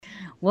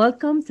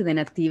Welcome to the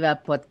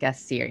Nativa podcast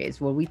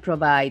series, where we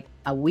provide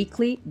a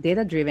weekly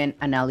data-driven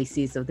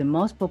analysis of the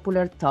most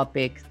popular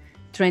topics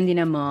trending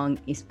among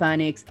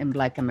Hispanics and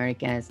Black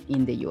Americans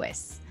in the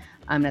US.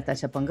 I'm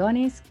Natasha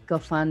Pongonis,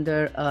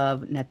 co-founder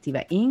of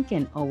Nativa Inc.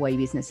 and OY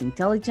Business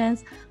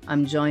Intelligence.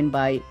 I'm joined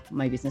by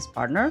my business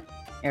partner,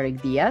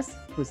 Eric Diaz,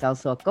 who's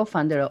also a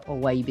co-founder of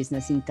OY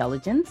Business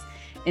Intelligence.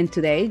 And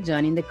today,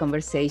 joining the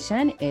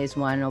conversation is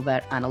one of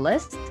our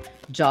analysts,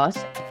 Josh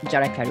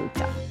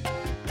Jarakaruta.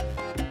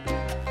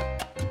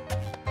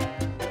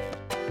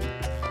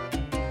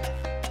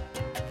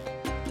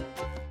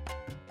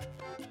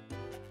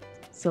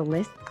 So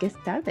let's get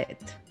started.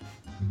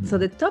 So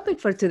the topic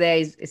for today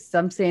is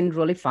something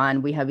really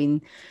fun. We have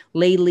been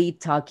lately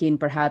talking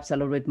perhaps a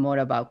little bit more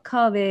about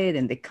COVID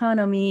and the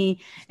economy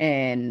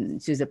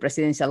and choose the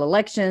presidential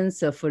election.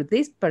 So for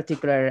this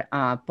particular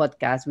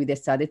podcast, we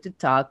decided to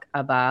talk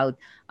about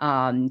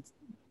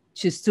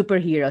choose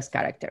superheroes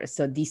characters,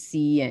 so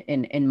DC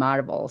and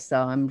Marvel. So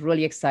I'm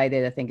really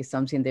excited. I think it's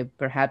something that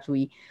perhaps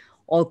we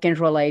all can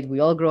relate. We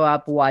all grow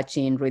up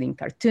watching, reading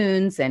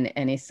cartoons, and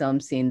it's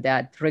something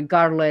that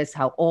regardless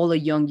how old or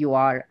young you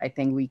are, I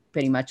think we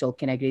pretty much all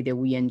can agree that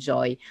we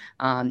enjoy,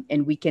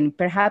 and we can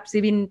perhaps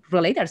even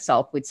relate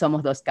ourselves with some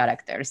of those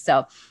characters.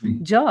 So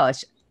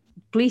Josh,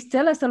 please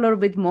tell us a little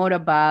bit more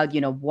about,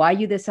 why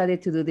you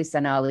decided to do this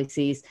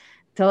analysis.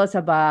 Tell us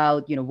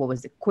about, what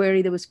was the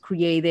query that was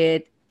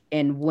created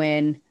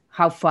and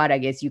how far, I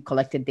guess, you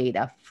collected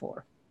data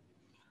for.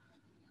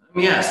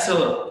 Yeah,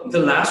 so the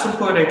last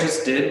report I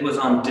just did was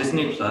on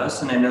Disney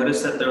Plus, and I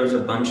noticed that there was a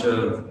bunch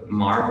of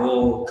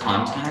Marvel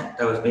content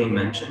that was being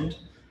mentioned.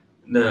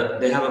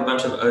 They have a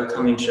bunch of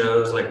upcoming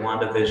shows like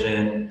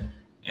WandaVision,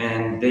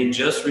 and they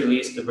just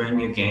released a brand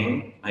new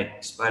game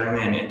like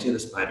Spider-Man Into the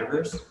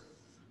Spider-Verse,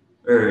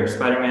 or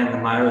Spider-Man the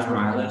Miles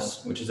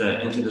Morales, which is a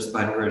Into the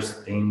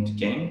Spider-Verse themed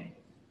game.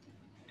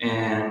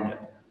 And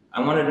I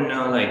wanted to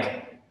know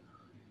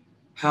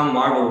how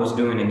Marvel was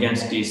doing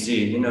against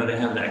DC. They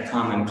have that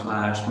common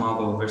clash,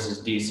 Marvel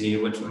versus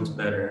DC, which one's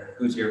better,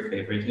 who's your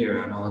favorite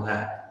hero, and all of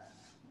that.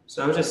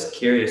 So I was just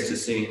curious to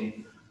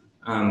see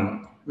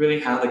really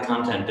how the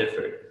content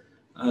differed.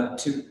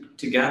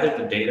 To gather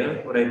the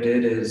data, what I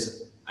did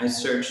is I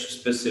searched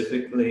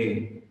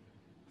specifically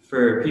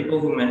for people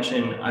who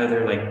mention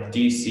either like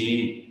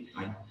DC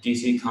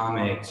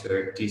Comics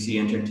or DC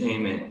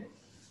Entertainment,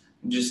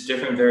 just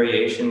different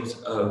variations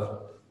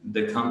of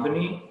the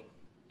company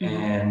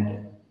and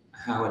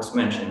how it's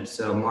mentioned.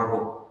 So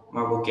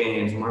Marvel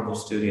Games, Marvel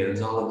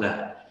Studios, all of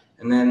that.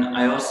 And then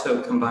I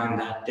also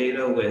combined that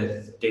data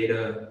with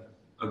data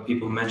of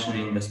people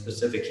mentioning the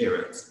specific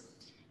heroes.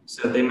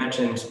 So if they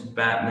mentioned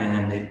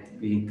Batman, they'd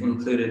be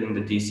included in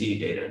the DC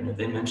data. And if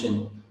they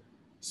mentioned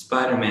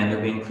Spider-Man,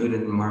 they'd be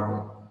included in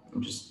Marvel,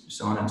 and just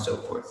so on and so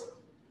forth.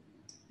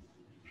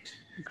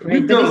 Great.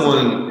 We've done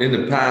one in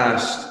the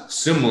past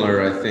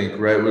similar, I think,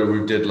 right? Where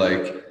we did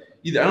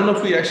I don't know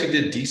if we actually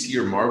did DC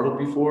or Marvel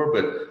before,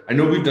 but I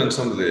know we've done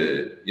some of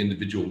the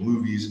individual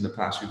movies in the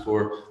past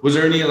before. Was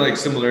there any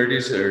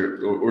similarities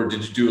or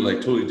did you do it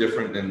totally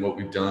different than what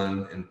we've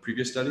done in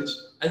previous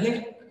studies? I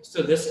think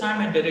so. This time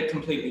I did it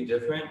completely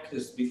different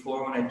because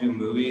before when I do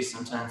movies,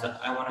 sometimes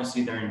I want to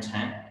see their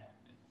intent.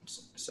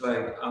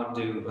 So I'll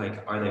do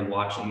are they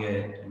watching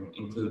it, and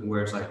include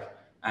words like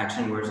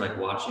action, words like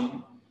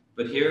watching.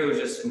 But here it was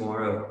just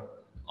more of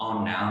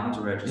all nouns,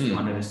 where I just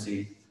wanted to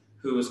see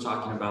who was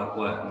talking about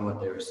what and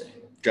what they were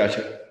saying.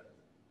 Gotcha.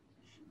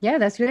 Yeah,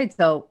 that's great.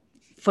 So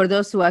for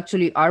those who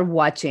actually are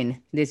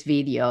watching this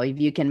video, if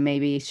you can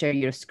maybe share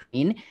your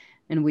screen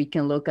and we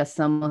can look at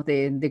some of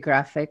the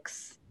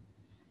graphics.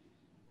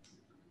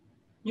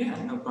 Yeah,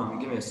 no problem.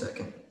 Give me a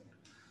second.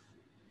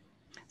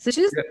 So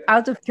just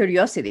out of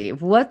curiosity,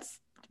 what's,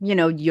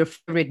 your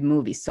favorite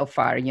movie so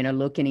far,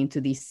 looking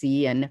into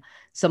DC and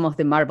some of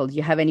the Marvel? Do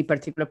you have any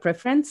particular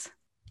preference?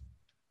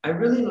 I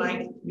really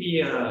like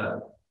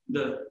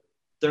the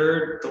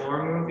third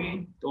Thor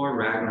movie, Thor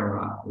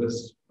Ragnarok. It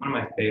was one of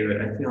my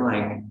favorite. I feel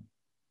like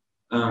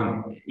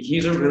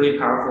he's a really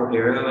powerful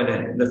hero,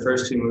 and the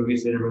first two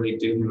movies didn't really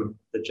do him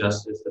the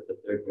justice that the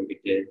third movie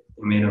did.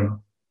 They made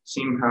him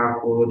seem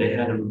powerful. They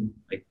had him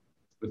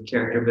with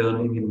character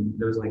building, and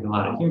there was a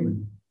lot of humor.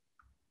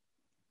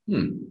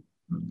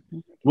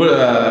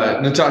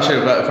 Well,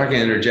 Natasha, if I can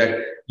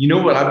interject,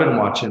 what I've been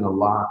watching a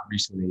lot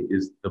recently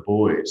is The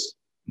Boys.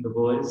 The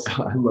Boys?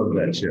 I love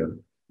that show.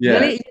 Yeah.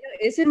 Really,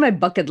 it's in my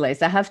bucket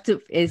list.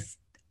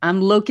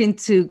 I'm looking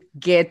to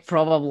get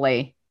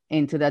probably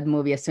into that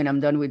movie as soon as I'm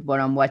done with what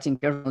I'm watching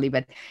currently,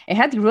 but it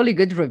had really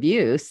good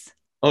reviews.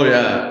 Oh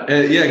yeah.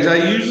 Yeah, because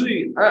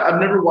I've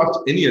never watched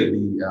any of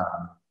the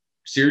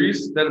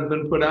series that have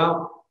been put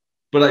out,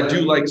 but I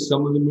do like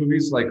some of the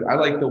movies. I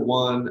like the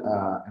one,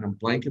 and I'm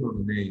blanking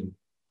on the name.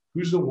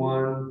 Who's the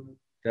one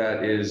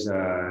that is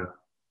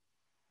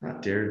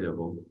not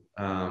Daredevil?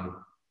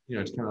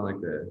 It's kind of like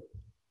the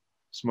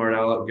smart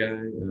aleck guy.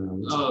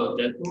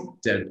 Deadpool?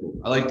 Deadpool.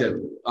 I like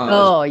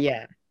Deadpool.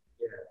 Yeah.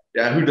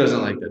 Yeah, who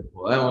doesn't like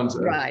Deadpool? That one's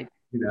right.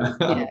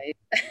 Yeah,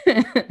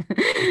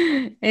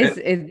 it's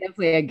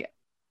definitely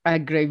A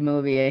great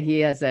movie. He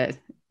has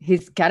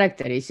his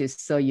character is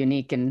just so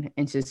unique and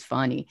just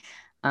funny.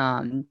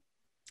 Um,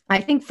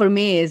 I think for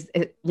me is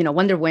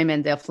Wonder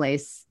Woman definitely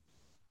is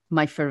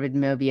my favorite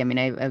movie. I mean,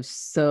 I was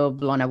so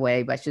blown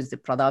away by just the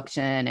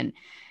production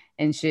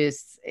and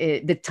just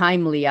the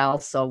timely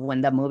also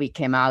when that movie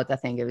came out. I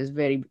think it was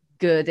very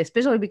good,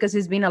 especially because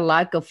there's been a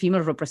lack of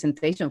female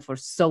representation for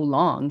so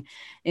long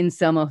in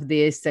some of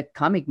these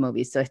comic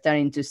movies. So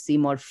starting to see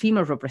more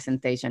female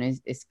representation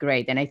is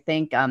great. And I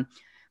think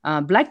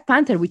Black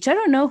Panther, which I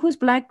don't know who's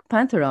Black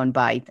Panther owned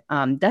by.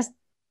 That's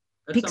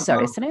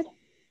Pixar, isn't it?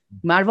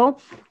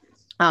 Marvel.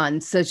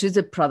 And so just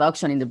the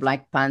production in the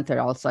Black Panther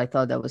also, I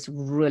thought that was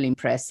really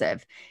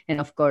impressive. And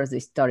of course, the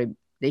story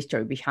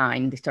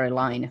behind the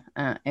storyline,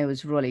 it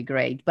was really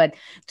great. But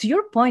to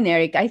your point,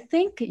 Eric, I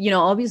think,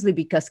 obviously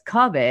because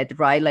COVID,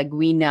 right? Like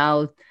we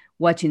now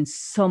watching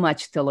so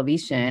much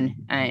television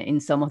in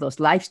some of those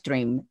live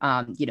stream,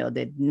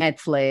 the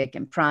Netflix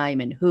and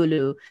Prime and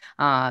Hulu,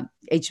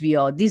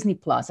 HBO, Disney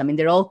Plus. I mean,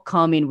 they're all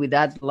coming with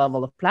that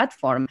level of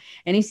platform.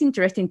 And it's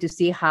interesting to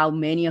see how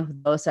many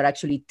of those are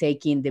actually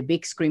taking the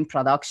big screen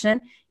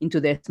production into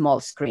the small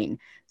screen.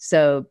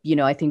 So,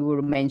 I think we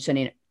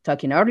were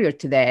talking earlier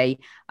today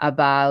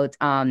about,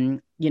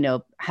 having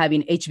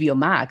HBO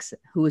Max,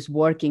 who is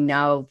working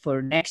now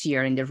for next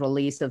year in the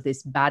release of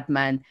this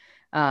Batman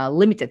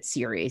limited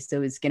series.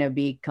 So it's going to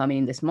be coming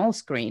in the small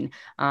screen.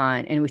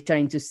 And we're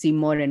starting to see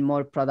more and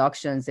more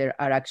productions that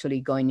are actually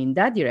going in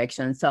that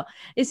direction. So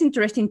it's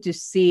interesting to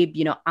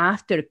see,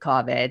 after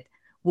COVID,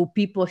 will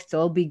people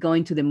still be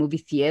going to the movie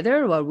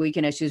theater, or we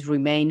can just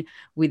remain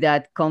with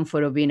that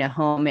comfort of being at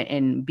home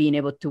and being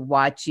able to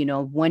watch,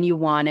 when you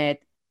want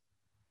it,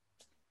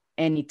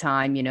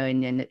 anytime,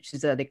 and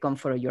just the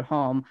comfort of your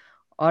home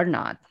or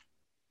not.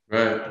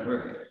 Right.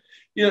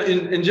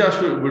 And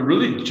Josh, what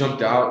really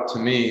jumped out to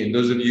me, and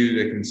those of you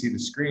that can see the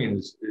screen,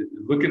 is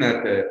looking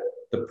at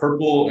the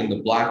purple and the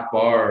black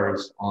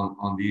bars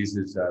on these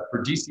is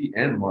for DC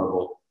and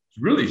Marvel.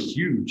 It's really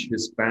huge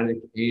Hispanic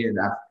and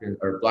African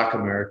or Black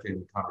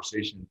American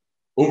conversation,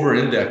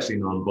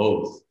 over-indexing on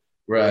both,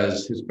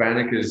 whereas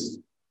Hispanic is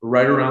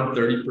right around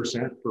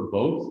 30% for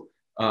both.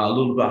 A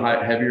little bit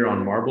heavier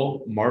on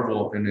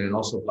Marvel, and then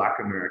also Black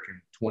American,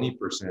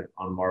 20%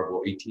 on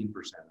Marvel, 18% on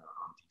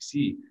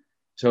DC.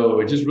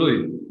 So it just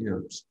really,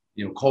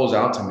 calls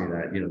out to me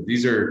that,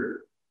 these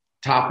are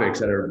topics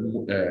that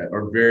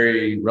are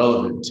very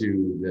relevant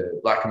to the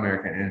Black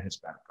American and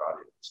Hispanic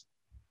audience.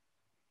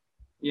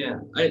 Yeah,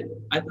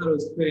 I thought it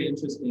was pretty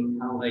interesting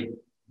how like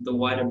the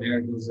white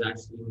Americans is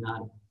actually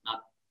not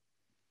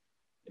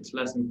it's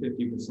less than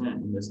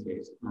 50% in this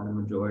case, not a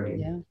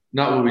majority. Yeah.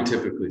 Not what we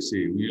typically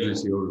see. We usually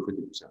see over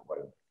 50% white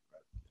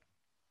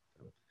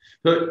American.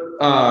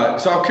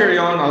 But so I'll carry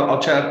on.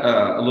 I'll chat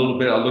a little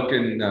bit. I'll look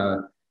in.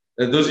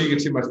 Those of you who can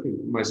see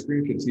my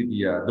screen can see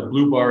the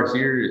blue bar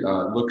here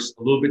looks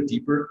a little bit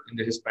deeper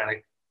into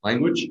Hispanic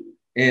language,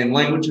 and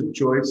language of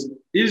choice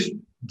is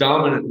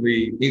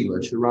dominantly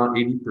English, around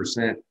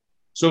 80%.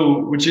 So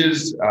which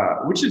is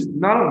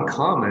not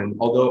uncommon.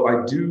 Although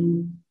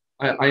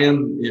I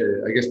am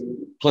I guess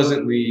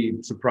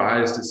pleasantly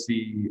surprised to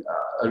see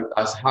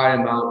a high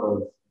amount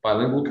of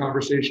bilingual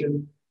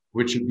conversation,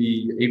 which would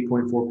be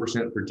 8.4%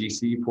 for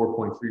DC,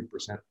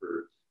 4.3%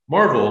 for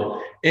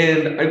Marvel.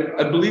 And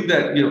I believe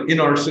that,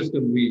 in our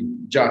system,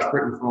 Josh,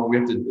 correct me if I'm wrong, we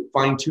have to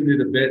fine tune it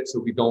a bit so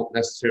we don't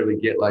necessarily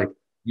get like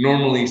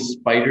normally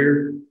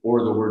spider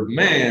or the word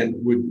man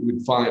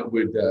would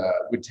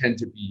tend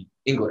to be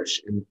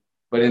English.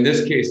 But in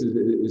this case,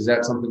 is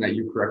that something that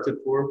you corrected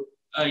for?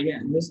 Yeah,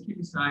 in this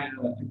case, I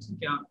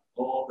took out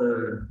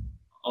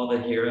all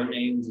the hero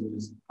names and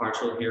just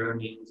partial hero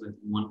names like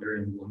Wonder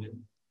and Woman,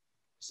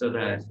 so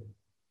that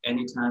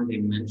anytime they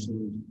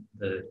mention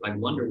like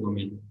Wonder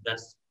Woman,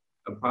 that's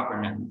a proper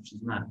name.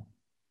 She's not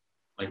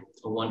like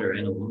a wonder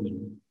and a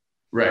woman.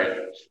 Right.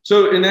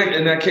 So in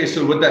that case,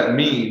 so what that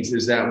means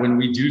is that when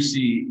we do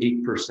see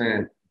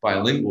 8%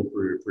 bilingual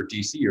for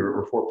DC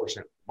or 4%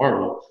 for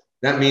Marvel,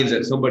 that means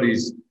that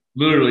somebody's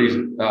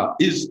literally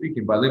is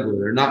speaking bilingual.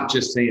 They're not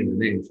just saying the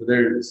name. So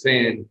they're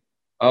saying,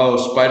 oh,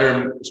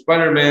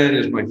 Spider-Man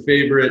is my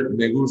favorite.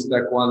 Me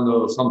gusta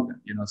cuando something,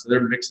 so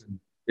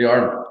they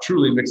are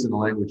truly mixing the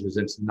languages.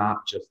 It's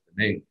not just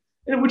the name,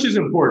 and which is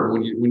important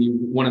when you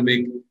want to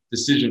make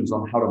decisions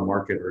on how to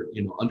market or,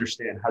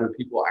 understand how do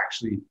people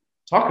actually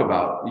talk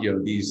about,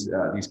 these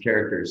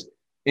characters.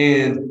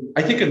 And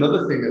I think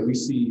another thing that we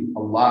see a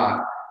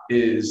lot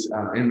is,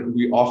 and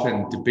we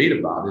often debate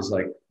about is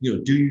like,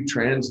 do you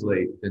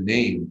translate the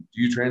name?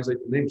 Do you translate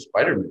the name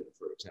Spider-Man,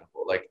 for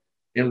example? Like,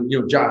 and,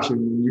 Josh,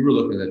 when you were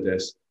looking at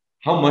this,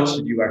 how much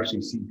did you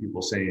actually see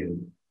people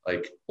saying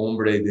like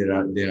hombre de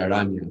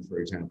araña, for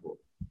example?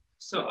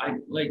 So I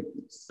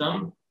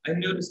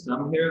noticed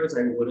some heroes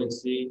I wouldn't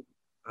see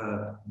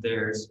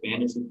their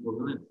Spanish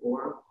equivalent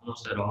for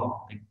almost at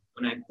all. Like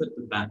when I put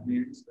the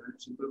Batman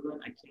Spanish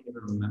equivalent, I can't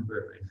even remember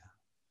it right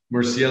now.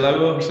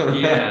 Murciélago or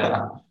something?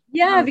 Yeah.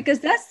 Yeah, because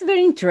that's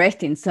very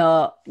interesting.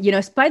 So,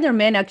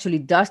 Spider-Man actually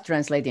does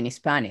translate in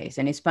Spanish.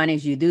 And in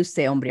Spanish, you do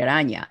say hombre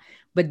araña.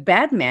 But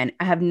Batman,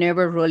 I have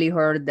never really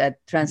heard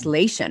that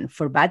translation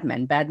for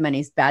Batman. Batman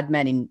is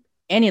Batman in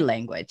any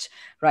language,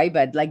 right?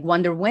 But like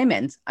Wonder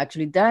Woman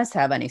actually does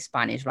have an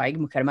Spanish, right?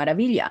 Mujer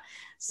Maravilla.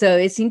 So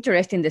it's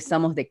interesting that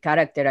some of the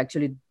character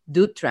actually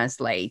do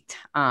translate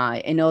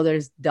and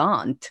others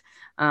don't.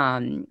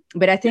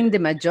 But I think the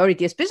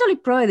majority, especially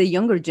probably the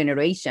younger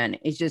generation,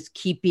 is just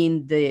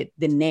keeping the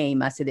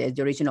name as the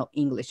original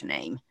English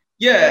name.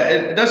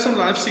 Yeah, that's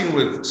something I've seen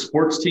with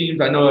sports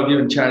teams. I know I've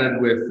even chatted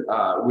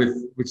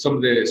with some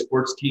of the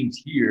sports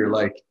teams here.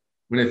 Like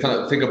when they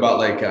think about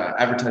like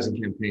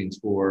advertising campaigns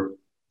for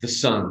the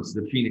Suns,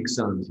 the Phoenix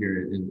Suns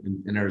here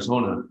in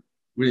Arizona,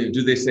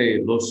 do they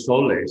say Los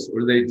Soles,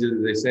 or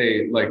do they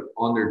say, like,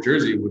 on their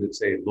jersey, would it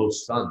say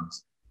Los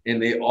Suns?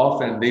 And they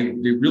often they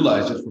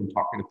realize, just from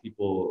talking to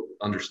people,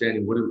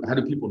 understanding how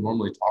do people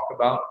normally talk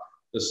about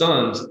the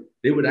Suns,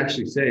 they would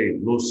actually say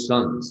Los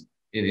Suns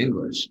in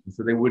English. And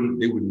so they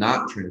would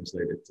not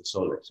translate it to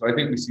Sole. So I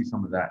think we see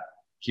some of that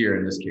here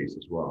in this case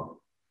as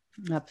well.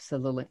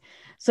 Absolutely.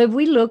 So if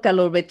we look a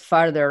little bit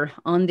further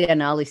on the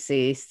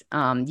analysis,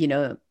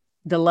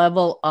 the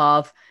level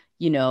of,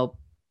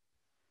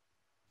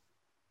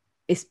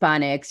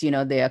 Hispanics,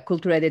 the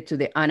acculturated to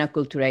the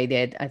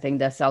unacculturated, I think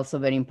that's also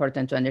very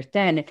important to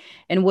understand.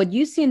 And what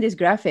you see in this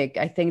graphic,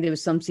 I think there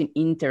was something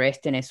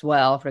interesting as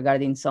well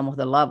regarding some of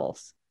the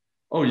levels.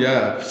 Oh,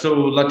 yeah. So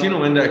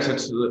Latino Index,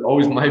 that's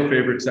always my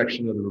favorite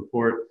section of the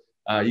report.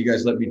 You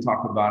guys let me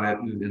talk about it,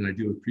 and I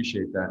do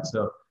appreciate that.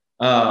 So,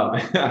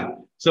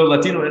 so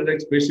Latino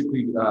Index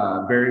basically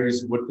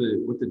varies what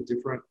the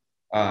different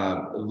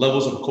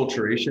levels of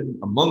acculturation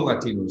among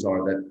Latinos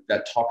are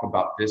that talk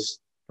about this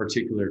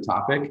particular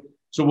topic.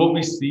 So what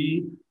we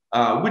see,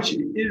 which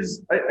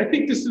is, I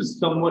think this is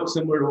somewhat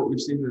similar to what we've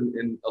seen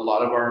in a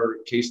lot of our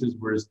cases,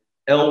 whereas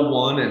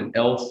L1 and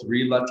L3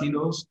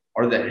 Latinos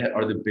are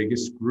the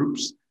biggest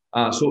groups.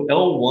 So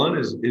L1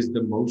 is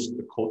the most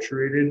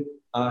acculturated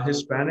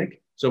Hispanic.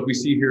 So if we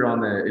see here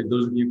if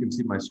those of you can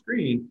see my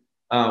screen,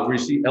 where you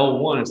see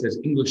L1, it says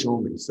English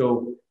only.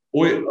 So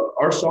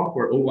our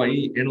software,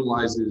 OYE,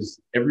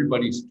 analyzes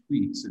everybody's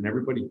tweets and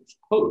everybody's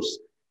posts.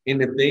 And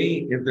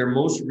if their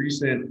most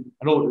recent,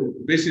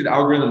 basically the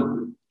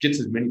algorithm gets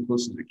as many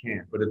posts as it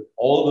can, but if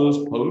all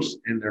those posts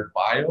and their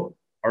bio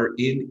are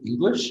in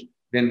English,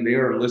 then they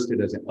are listed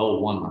as an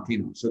L1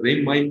 Latino. So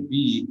they might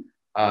be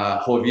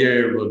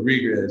Javier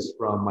Rodriguez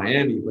from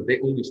Miami, but they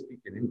only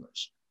speak in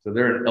English. So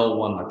they're an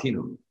L1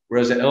 Latino.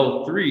 Whereas an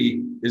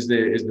L3 is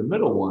the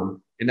middle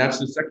one, and that's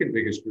the second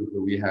biggest group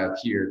that we have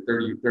here,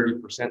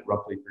 30%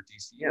 roughly for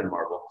DC and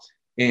Marvel.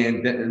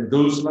 And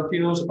those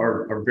Latinos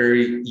are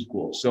very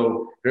equal.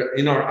 So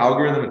in our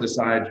algorithm, it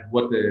decides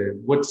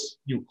what's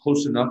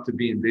close enough to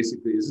being,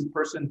 basically, is this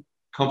person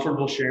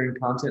comfortable sharing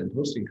content and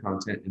posting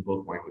content in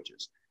both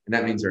languages? And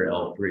that means they're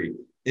L3.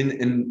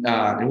 And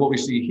what we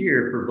see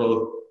here for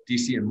both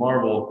DC and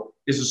Marvel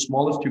is the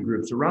smallest two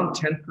groups, around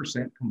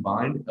 10%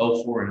 combined,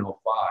 L4 and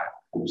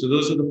L5. So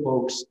those are the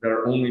folks that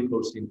are only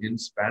posting in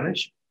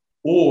Spanish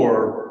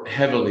or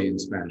heavily in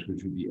Spanish,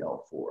 which would be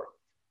L4.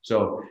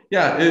 So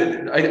yeah,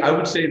 I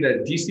would say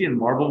that DC and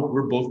Marvel,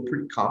 we're both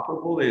pretty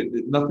comparable.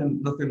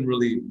 Nothing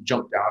really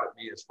jumped out at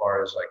me as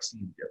far as like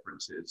seeing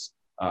differences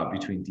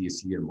between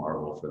DC and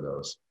Marvel for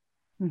those.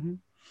 Mm-hmm.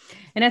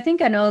 And I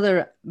think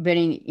another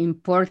very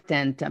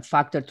important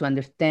factor to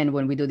understand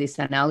when we do this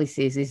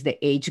analysis is the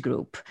age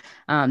group.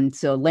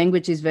 So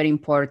language is very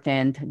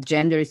important,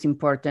 gender is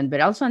important,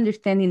 but also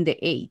understanding the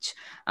age.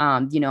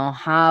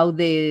 How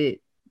the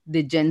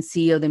Gen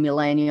Z or the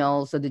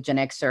millennials or the Gen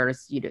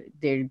Xers,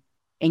 they're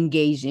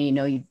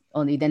engaging,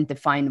 on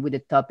identifying with the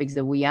topics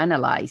that we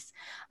analyze.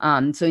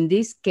 So in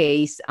this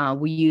case,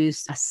 we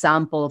use a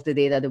sample of the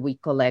data that we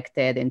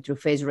collected, and through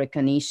face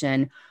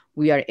recognition,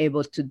 we are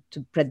able to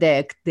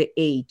predict the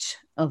age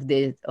of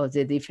the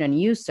different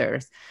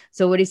users.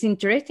 So what is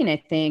interesting, I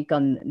think,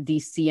 on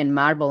DC and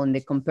Marvel in the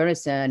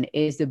comparison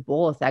is that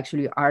both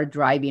actually are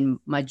driving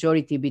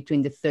majority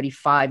between the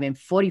 35 and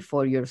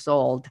 44 years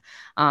old,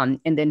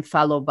 and then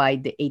followed by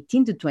the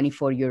 18 to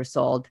 24 years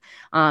old.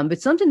 But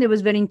something that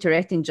was very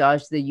interesting,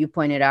 Josh, that you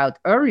pointed out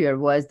earlier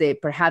was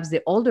that perhaps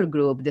the older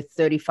group, the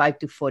 35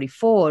 to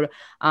 44,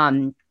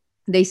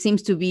 they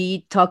seems to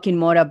be talking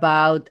more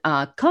about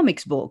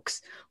comics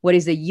books,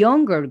 whereas the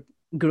younger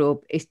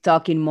group is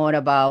talking more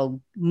about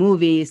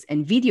movies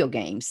and video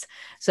games.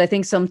 So I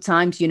think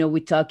sometimes, we're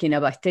talking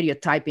about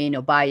stereotyping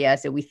or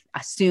bias that we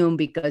assume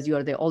because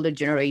you're the older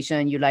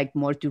generation, you like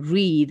more to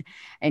read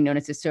and not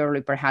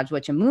necessarily perhaps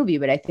watch a movie.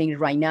 But I think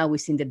right now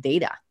we've seen the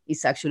data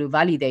is actually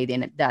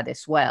validating that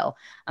as well.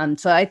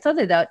 So I thought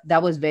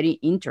that was very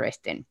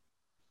interesting.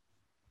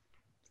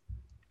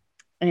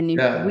 And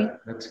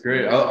that's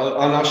great.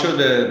 I'll show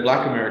the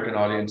Black American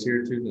audience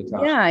here too,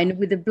 Natasha. Yeah, and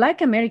with the Black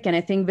American,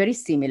 I think very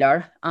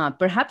similar,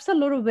 perhaps a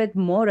little bit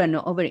more an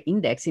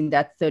over-index in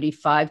that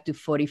 35 to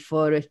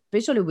 44,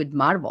 especially with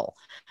Marvel.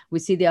 We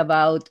see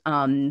about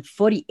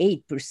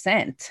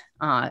 48%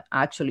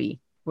 actually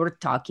we're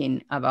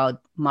talking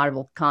about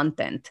Marvel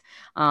content.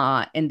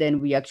 And then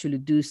we actually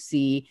do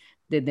see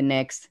that the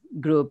next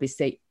group is,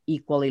 say,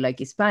 equally like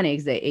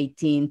Hispanics, the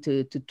 18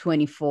 to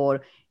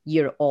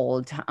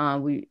 24-year-old.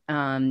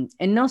 And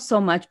not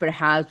so much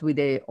perhaps with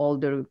the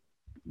older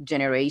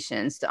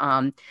generations.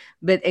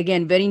 But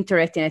again, very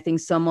interesting. I think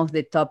some of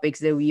the topics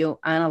that we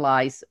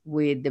analyze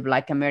with the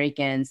Black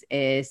Americans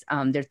is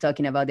they're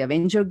talking about the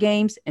Avenger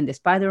games and the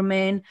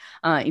Spider-Man,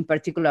 in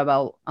particular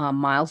about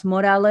Miles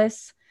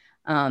Morales.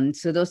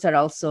 So those are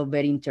also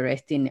very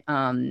interesting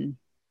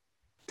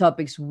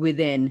topics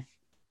within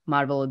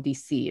Marvel or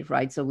DC,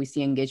 right? So we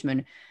see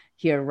engagement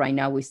here right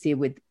now. We see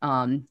with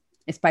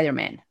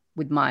Spider-Man,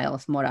 with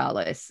Miles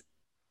Morales.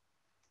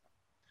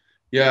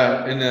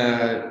 Yeah,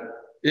 and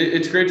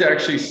it's great to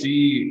actually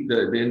see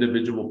the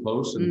individual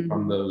posts and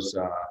from those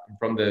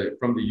from the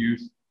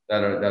youth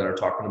that are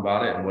talking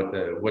about it and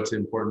what's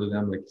important to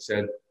them. Like you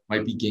said,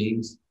 might be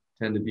games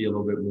tend to be a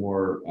little bit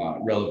more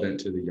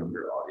relevant to the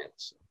younger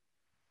audience.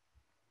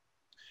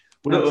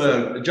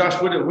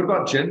 Josh, what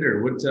about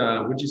gender?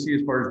 What'd you see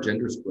as far as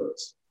gender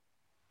splits?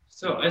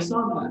 So I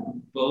saw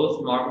that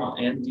both Marvel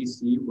and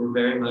DC were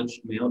very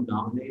much male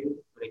dominated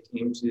when it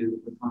came to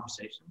the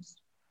conversations.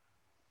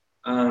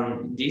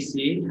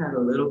 DC had a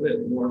little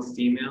bit more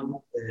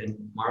female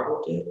than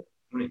Marvel did,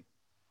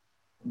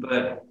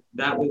 but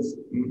that was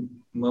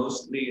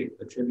mostly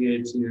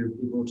attributed to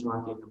people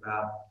talking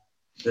about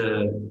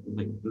the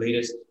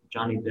latest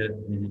Johnny Depp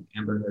and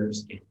Amber Heard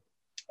scandal.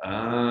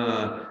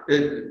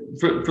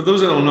 For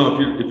those that don't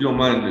know, if you don't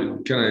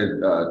mind,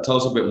 kind of tell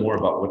us a bit more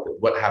about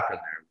what happened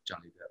there with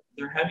Johnny Depp.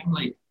 They're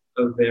having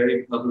a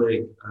very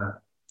public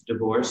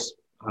divorce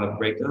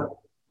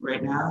breakup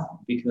right now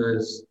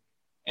because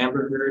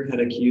Amber Heard had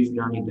accused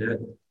Johnny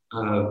Depp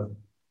of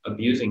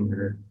abusing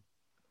her,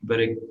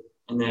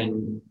 and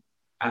then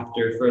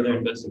after further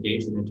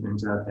investigation, it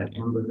turns out that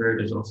Amber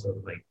Heard is also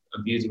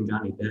abusing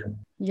Johnny Depp.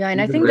 Yeah, and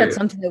I think that's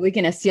something that we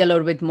can see a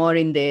little bit more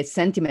in the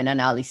sentiment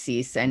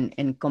analysis and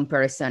in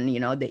comparison,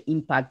 the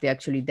impact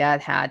that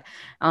had.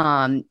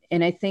 And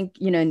I think,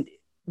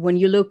 when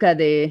you look at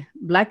the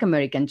Black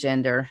American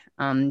gender,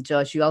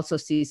 Josh, you also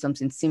see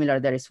something similar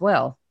there as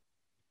well.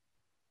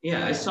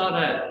 Yeah, I saw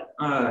that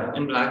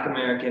in Black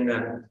American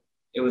that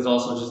it was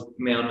also just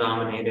male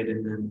dominated,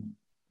 and then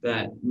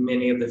that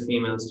many of the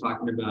females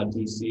talking about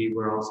DC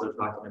were also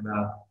talking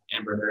about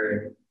Amber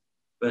Heard,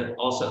 but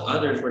also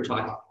others were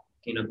talking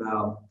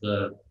about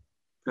the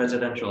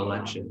presidential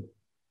election.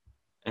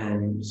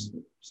 And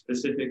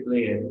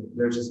specifically,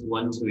 there's just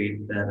one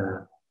tweet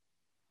that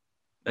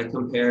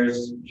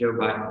compares Joe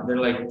Biden. They're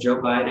like, Joe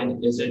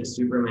Biden isn't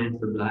Superman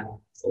for Black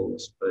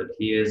folks, but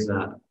he is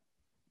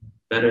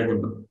better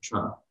than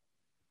Trump.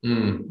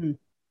 So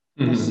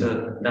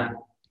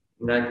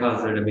that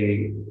caused there to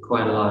be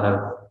quite a lot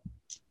of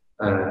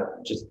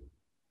just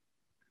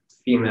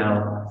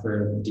female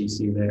for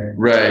DC there.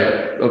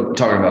 Right.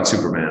 Talking about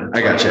Superman.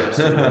 I got you.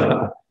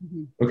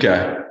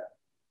 Okay.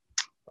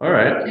 All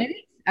right.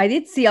 I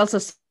did see also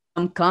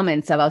some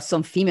comments about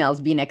some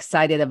females being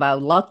excited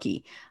about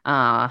Loki,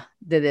 that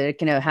they're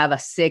going to have a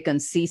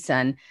second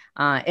season.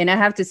 And I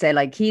have to say,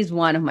 he's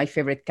one of my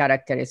favorite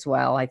characters as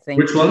well, I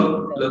think. Which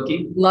one?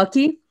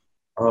 Loki.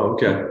 Oh,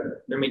 okay.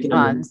 They're making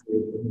a movie.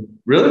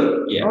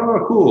 Really? Yeah.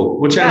 Oh,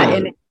 cool. What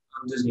channel?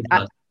 Disney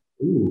Plus.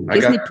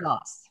 Disney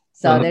Plus.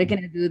 So they're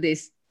going to do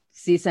this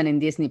season in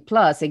Disney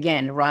Plus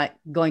again, right?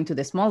 Going to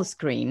the small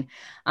screen.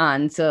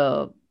 And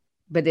so,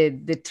 but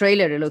the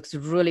trailer looks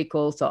really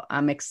cool. So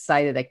I'm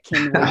excited. I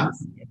can't wait to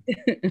see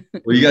it.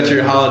 Well, you got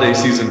your holiday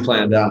season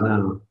planned out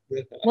now.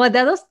 Well,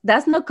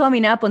 that's not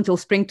coming up until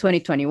spring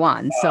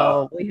 2021.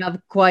 So we have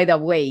quite a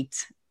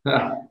wait.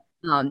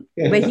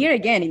 But here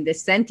again, in the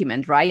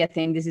sentiment, right? I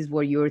think this is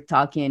where you were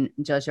talking,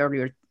 Josh,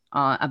 earlier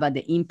about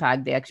the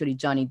impact that actually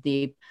Johnny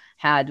Depp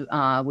had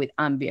with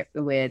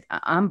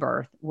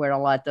Amber, where a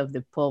lot of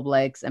the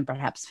publics and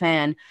perhaps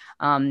fans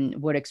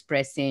were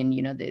expressing,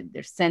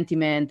 their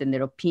sentiment and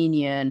their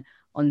opinion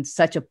on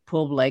such a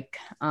public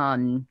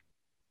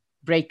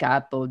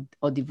breakup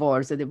or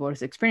divorce, a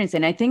divorce experience.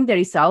 And I think there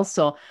is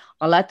also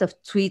a lot of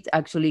tweets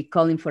actually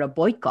calling for a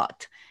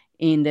boycott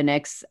in the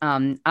next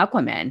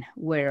Aquaman,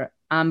 where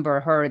Amber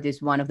Heard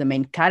is one of the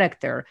main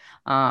character,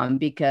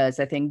 because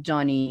I think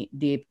Johnny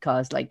Depp,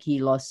 because he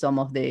lost some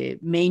of the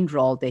main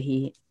role that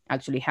he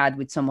actually had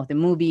with some of the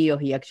movie, or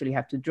he actually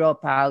had to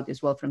drop out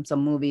as well from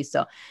some movies.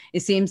 So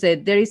it seems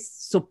that there is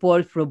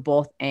support for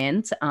both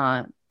ends,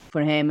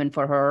 for him and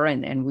for her,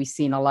 and we've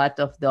seen a lot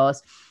of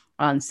those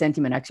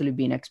sentiment actually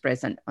being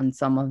expressed on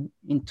some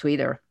in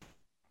Twitter.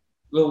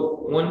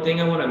 Well, one thing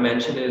I want to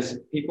mention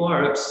is people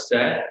are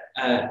upset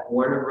at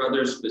Warner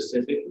Brothers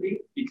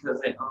specifically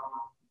because they own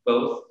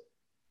both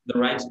the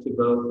rights to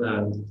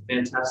both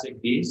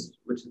Fantastic Beasts,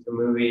 which is the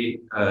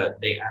movie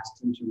they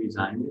asked him to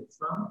resign it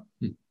from,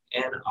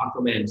 and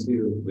Aquaman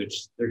 2,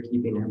 which they're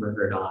keeping Amber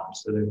Heard on.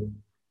 So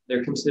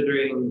they're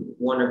considering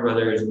Warner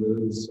Brothers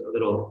moves a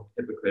little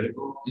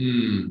hypocritical.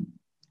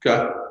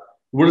 Okay.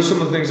 What are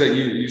some of the things that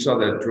you saw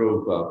that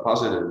drove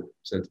positive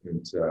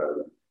sentiment?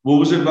 What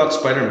was it about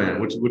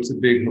Spider-Man? What's the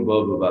big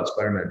hubbub about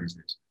Spider-Man these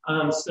days?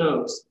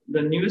 So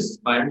the newest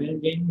Spider-Man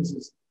game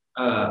is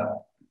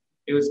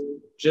it was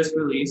just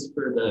released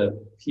for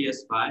the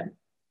PS5,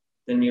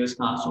 the newest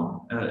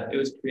console. It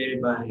was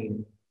created by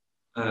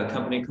a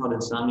company called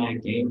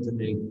Insomniac Games, and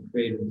they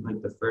created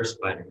like the first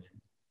Spider-Man.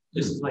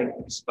 This is like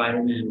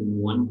Spider-Man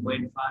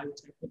 1.5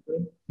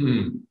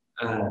 technically.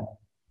 Uh,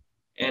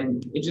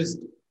 and it just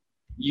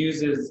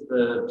uses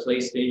the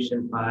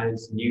PlayStation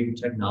 5's new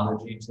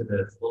technology to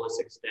the fullest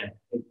extent.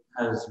 It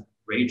has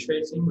ray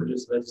tracing, which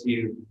just lets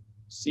you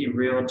see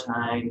real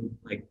time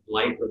like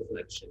light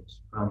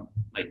reflections from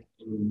like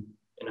in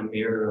a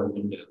mirror or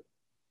window,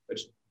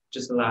 which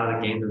just allow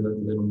the game to look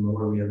a little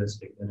more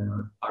realistic than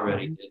it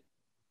already did.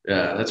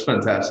 Yeah, that's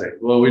fantastic.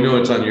 Well, we know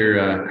it's on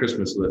your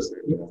Christmas list.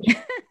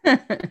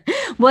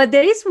 Well,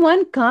 there is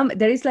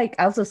there is like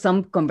also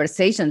some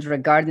conversations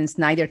regarding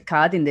Snyder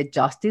Cut in the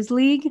Justice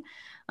League.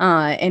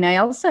 And I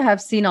also have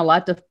seen a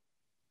lot of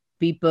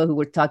people who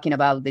were talking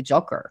about the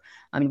Joker.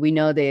 I mean, we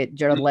know that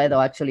Jared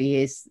Leto actually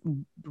is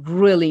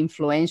really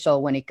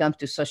influential when it comes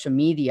to social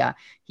media.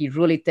 He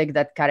really takes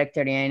that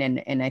character in,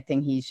 and I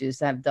think he just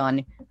have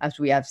done, as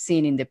we have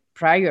seen in the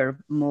prior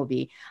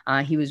movie,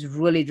 he was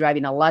really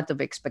driving a lot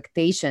of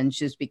expectations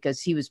just because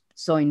he was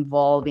so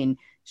involved in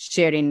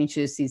sharing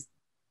just his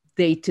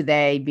day to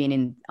day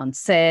being on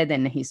set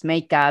and his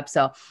makeup.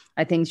 So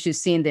I think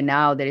she's seeing that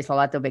now there is a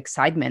lot of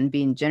excitement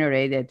being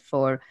generated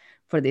for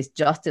this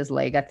Justice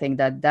League. I think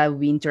that would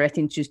be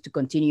interesting just to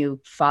continue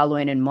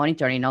following and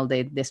monitoring all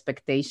the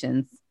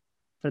expectations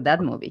for that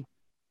movie.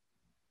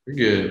 Very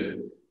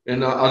good.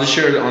 And I'll just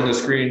share it on the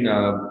screen.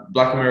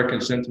 Black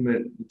American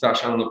sentiment.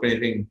 Natasha, I don't know if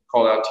anything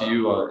called out to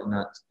you in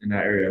that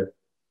area.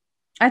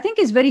 I think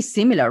it's very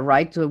similar,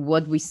 right, to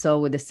what we saw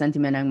with the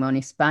sentiment among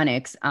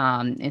Hispanics,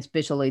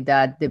 especially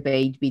that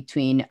debate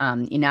between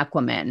in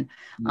Aquaman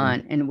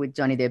and with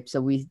Johnny Depp.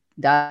 So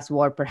that's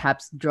what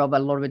perhaps drove a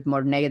little bit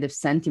more negative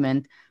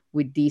sentiment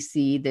with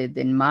DC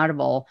than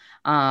Marvel.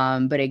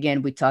 But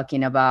again, we're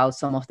talking about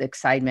some of the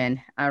excitement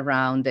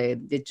around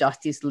the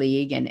Justice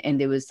League.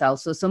 And there was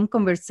also some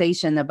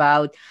conversation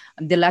about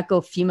the lack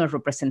of female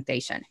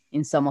representation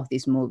in some of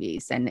these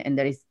movies. And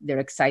they're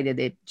excited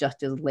that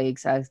Justice League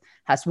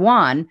has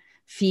one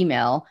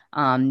female,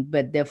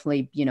 but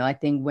definitely, I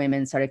think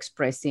women are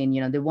expressing,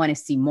 they want to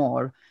see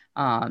more.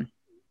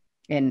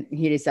 And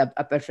here is a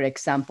perfect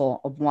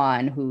example of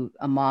one who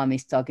a mom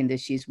is talking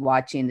that she's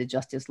watching the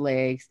Justice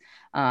League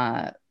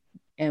and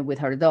with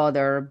her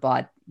daughter,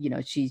 but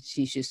she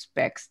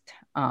suspects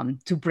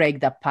to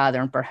break that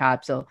pattern,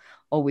 perhaps, of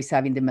always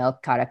having the male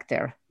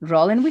character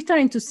role. And we're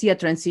starting to see a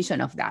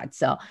transition of that.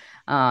 So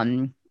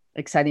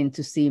exciting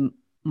to see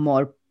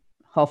more,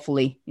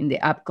 hopefully, in the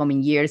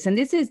upcoming years. And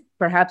this is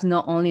perhaps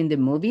not only in the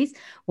movies.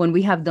 When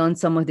we have done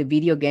some of the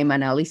video game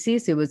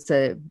analysis, it was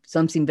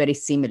something very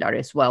similar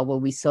as well, where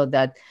we saw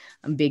that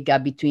big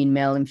gap between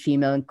male and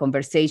female in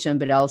conversation,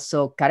 but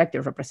also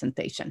character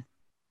representation.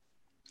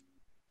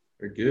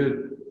 Very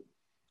good.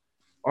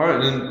 All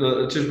right, and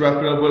then just wrap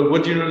it up.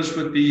 What do you notice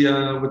with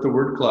the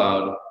word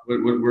cloud?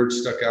 What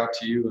words stuck out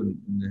to you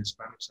in the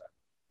Hispanic side?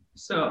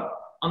 So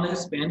on the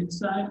Hispanic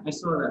side, I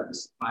saw that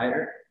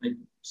the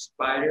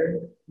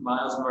Spider,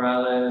 Miles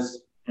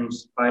Morales, and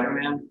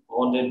Spider-Man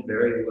all did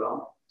very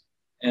well.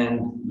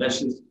 And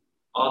that's just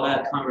all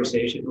that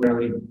conversation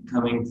really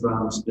coming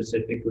from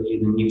specifically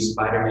the new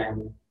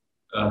Spider-Man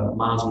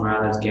Miles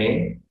Morales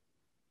game.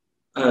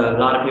 A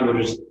lot of people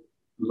just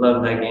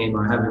love that game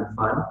or having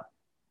fun.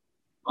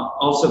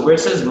 Also, where it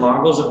says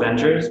Marvel's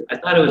Avengers, I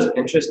thought it was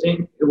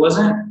interesting. It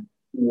wasn't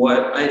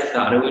what I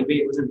thought it would be.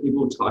 It wasn't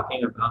people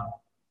talking about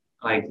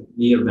like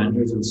the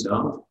Avengers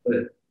themselves,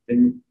 but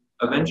the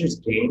Avengers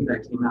game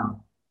that came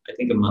out, I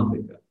think, a month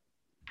ago.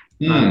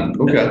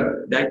 Okay.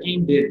 That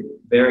game did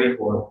very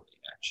horribly,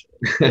 actually.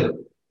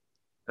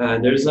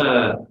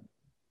 It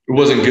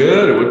wasn't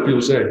good, or what do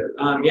people say?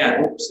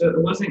 Yeah, so it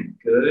wasn't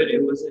good.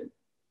 It wasn't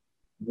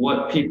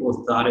what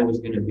people thought it was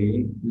going to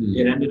be.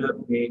 It ended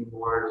up being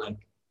more like,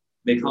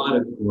 they call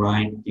it a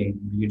grind game.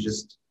 You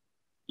just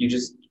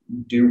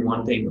do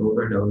one thing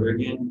over and over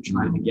again,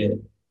 trying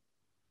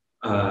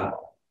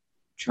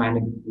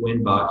to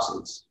win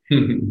boxes.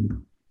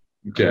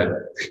 Okay.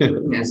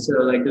 Yeah, so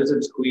like there's a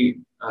tweet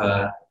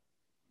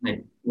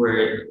like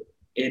where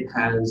it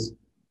has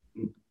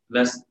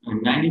less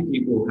than 90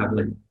 people have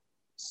like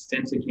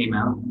since it came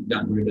out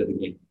gotten rid of the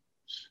game.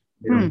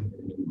 They don't play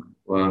it anymore.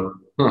 Wow.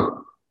 Huh.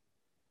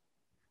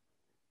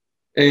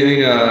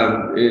 Anything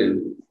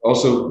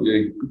also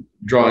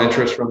draw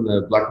interest from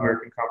the Black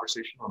American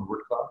conversation on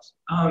word clouds?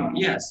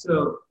 Yeah,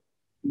 so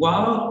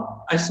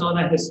while I saw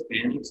that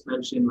Hispanics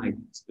mentioned like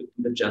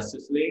the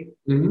Justice League,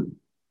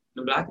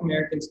 the Black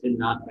Americans did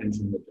not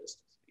mention the Justice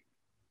League.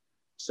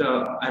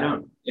 So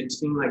it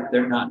seemed like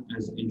they're not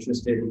as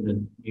interested in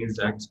the new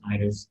Zack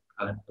Snyder's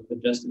cut of the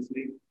Justice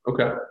League.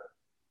 Okay.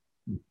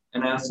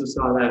 And I also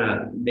saw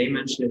that they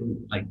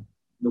mentioned like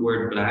the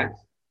word black.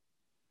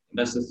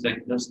 That's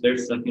their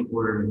second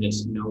word, and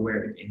it's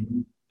nowhere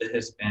in the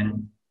Hispanic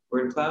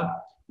word cloud.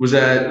 Was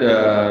that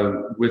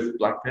with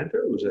Black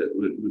Panther, or was it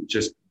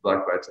just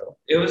Black by itself?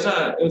 It was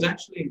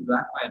actually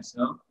Black by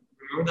itself.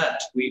 Remember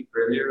that tweet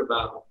earlier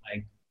about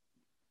like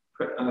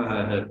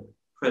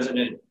the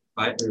President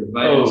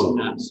Biden's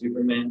not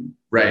Superman.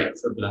 Right.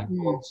 For black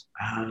folks.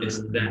 It's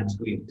that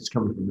tweet. It's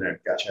coming from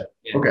there. Gotcha.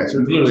 Yeah. Okay, so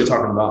it's literally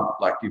talking about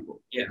black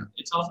people. Yeah,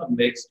 it's also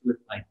mixed with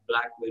like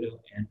Black Widow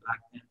and Black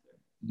Panther,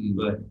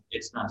 but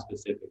it's not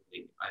specifically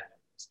either.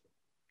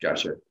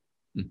 Gotcha.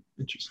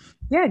 Interesting.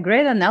 Yeah,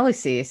 great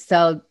analysis.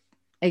 So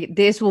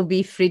this will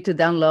be free to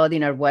download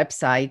in our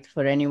website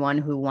for anyone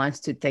who wants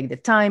to take the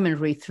time and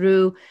read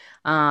through.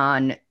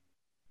 And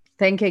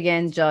thank you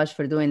again, Josh,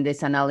 for doing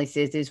this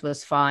analysis. This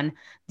was fun.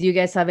 Do you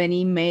guys have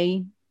any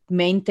main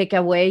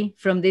takeaway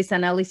from this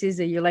analysis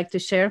that you'd like to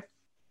share?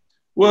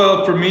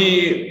 Well, for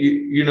me,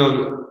 you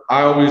know,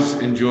 I always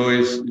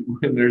enjoy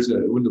when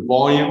when the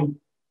volume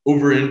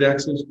over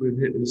indexes with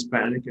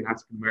Hispanic and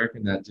African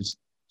American, that just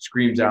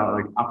screams out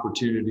like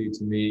opportunity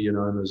to me, you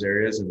know, in those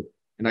areas. And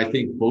I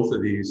think both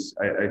of these,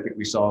 I think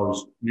we saw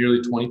was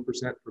nearly 20%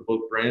 for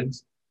both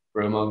brands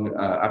for among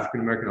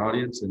African American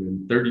audience, and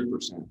then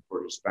 30%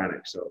 for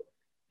Hispanic. So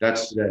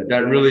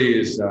that really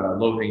is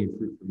low hanging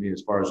fruit for me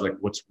as far as like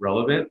what's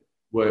relevant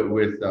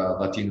with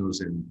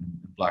Latinos and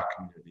Black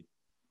community.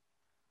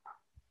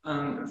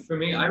 For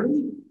me, I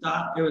really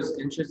thought it was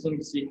interesting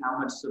to see how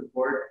much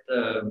support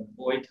the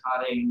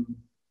boycotting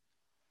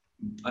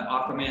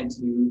Aquaman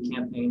 2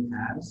 campaign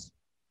has,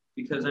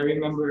 because I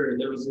remember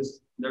there was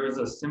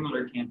a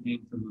similar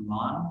campaign for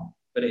Mulan,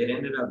 but it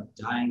ended up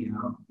dying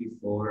out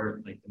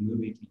before like the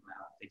movie came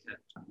out. They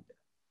kept trying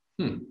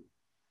to.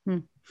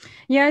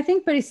 Yeah, I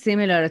think very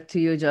similar to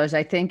you, Josh.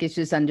 I think it's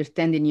just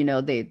understanding, you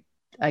know,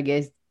 I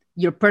guess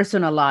your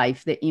personal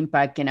life, the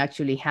impact can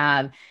actually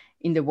have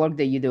in the work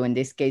that you do, in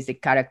this case, the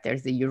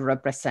characters that you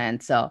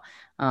represent. So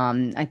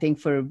I think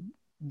for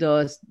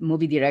those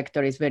movie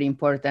directors, it's very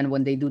important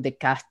when they do the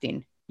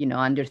casting, you know,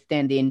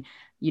 understanding,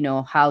 you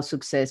know, how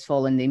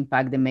successful and the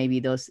impact that maybe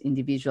those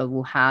individuals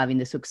will have in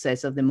the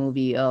success of the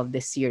movie, of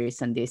the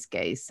series in this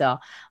case. So,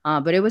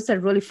 but it was a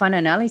really fun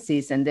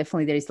analysis, and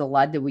definitely there is a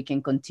lot that we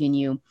can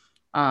continue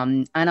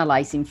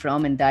analyzing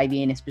from and dive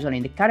in, especially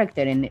in the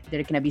character. And there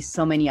are going to be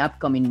so many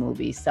upcoming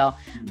movies. So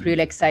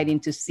really exciting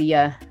to see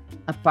a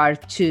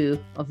part 2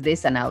 of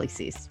this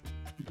analysis.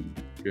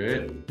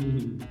 Good.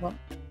 Well,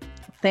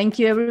 thank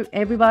you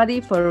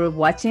everybody for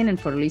watching and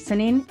for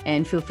listening,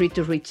 and feel free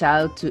to reach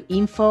out to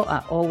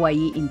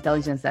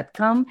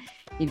info@oyeintelligence.com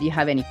if you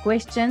have any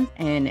questions,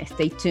 and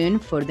stay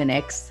tuned for the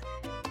next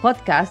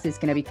podcast. It's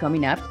going to be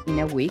coming up in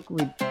a week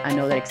with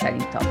another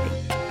exciting topic.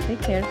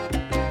 Take care.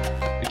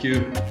 Thank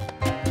you.